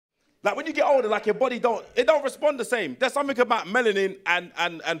Like when you get older, like your body don't respond the same. There's something about melanin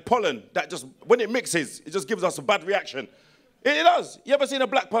and pollen that just, when it mixes, it just gives us a bad reaction. It does. You ever seen a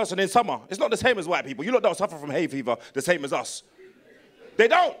black person in summer? It's not the same as white people. You lot don't suffer from hay fever the same as us. They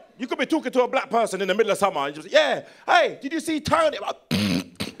don't. You could be talking to a black person in the middle of summer and just, yeah, hey, did you see Tyrone?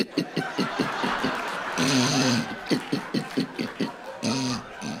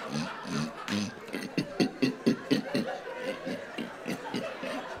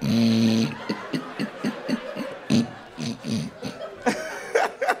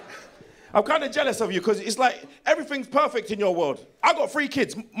 I'm kind of jealous of you because it's like everything's perfect in your world. I got 3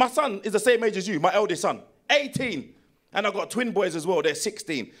 kids. My son is the same age as you, my eldest son, 18. And I've got twin boys as well, they're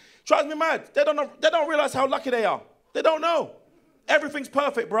 16. Drives me mad. They don't realize how lucky they are. They don't know. Everything's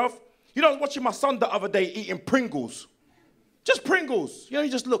perfect, bruv. You know, I was watching my son the other day eating Pringles. Just Pringles. You know,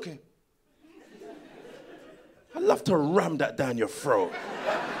 you're just looking. I'd love to ram that down your throat.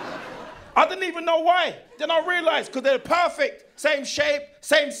 I didn't even know why. Then I realized, because they're perfect. Same shape,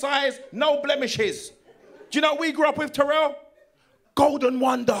 same size, no blemishes. Do you know what we grew up with, Terrell? Golden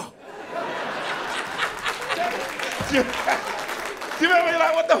Wonder. Do you remember, you're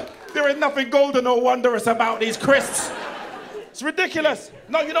like, what the? There is nothing golden or wondrous about these crisps. It's ridiculous.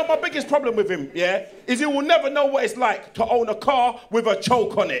 No, you know, my biggest problem with him, yeah, is he will never know what it's like to own a car with a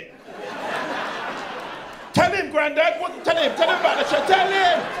choke on it. Tell him, Grandad. Tell him about the choke. Tell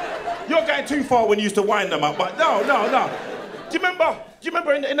him. You're going too far when you used to wind them up, but no. Do you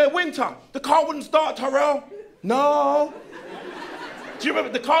remember in the winter, the car wouldn't start, Terrell? No. Do you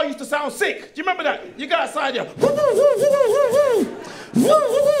remember the car used to sound sick? Do you remember that? You go outside, you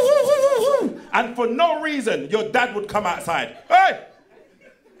and for no reason, your dad would come outside. Hey!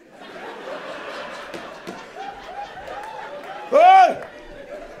 Hey!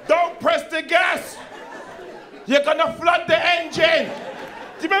 Don't press the gas! You're gonna flood the engine!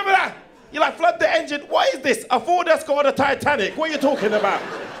 Do you remember that? You're like, flood the engine. What is this? A Ford Escort or the Titanic? What are you talking about?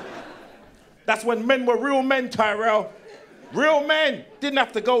 That's when men were real men, Tyrell. Real men didn't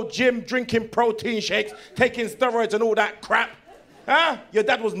have to go gym, drinking protein shakes, taking steroids and all that crap. Huh? Your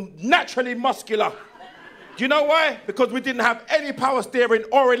dad was naturally muscular. Do you know why? Because we didn't have any power steering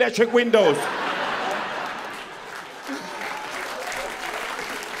or electric windows.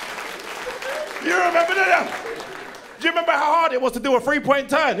 You remember that? Do you remember how hard it was to do a 3-point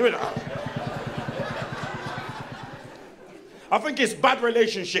turn? I think it's bad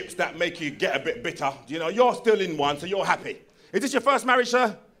relationships that make you get a bit bitter. You know, you're still in one, so you're happy. Is this your first marriage,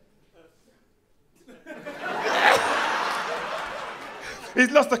 sir? He's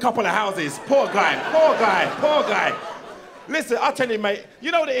lost a couple of houses. Poor guy. Listen, I'll tell you, mate,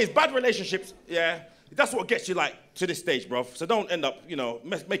 you know what it is? Bad relationships, yeah, that's what gets you, like, to this stage, bruv. So don't end up, you know,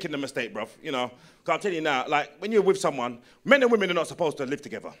 making the mistake, bruv, you know. Because I'll tell you now, like, when you're with someone, men and women are not supposed to live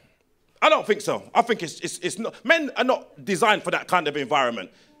together. I don't think so. I think it's not, men are not designed for that kind of environment.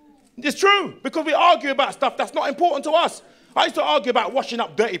 It's true, because we argue about stuff that's not important to us. I used to argue about washing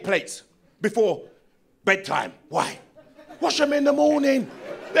up dirty plates before bedtime. Why? Wash them in the morning.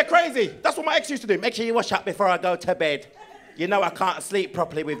 They're crazy. That's what my ex used to do. Make sure you wash up before I go to bed. You know I can't sleep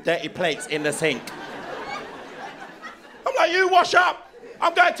properly with dirty plates in the sink. I'm like, you wash up.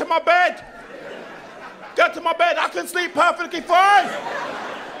 I'm going to my bed. Go to my bed. I can sleep perfectly fine.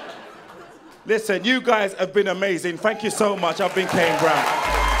 Listen, you guys have been amazing. Thank you so much. I've been Kane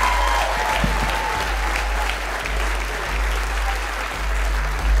Brown.